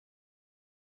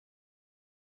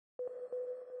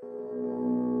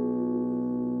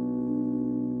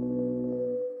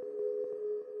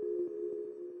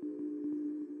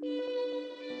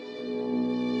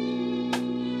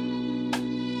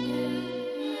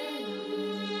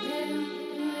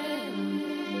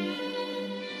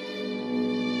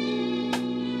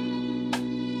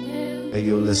Hey,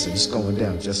 yo, listen, it's going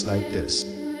down just like this.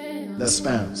 Let's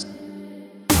bounce.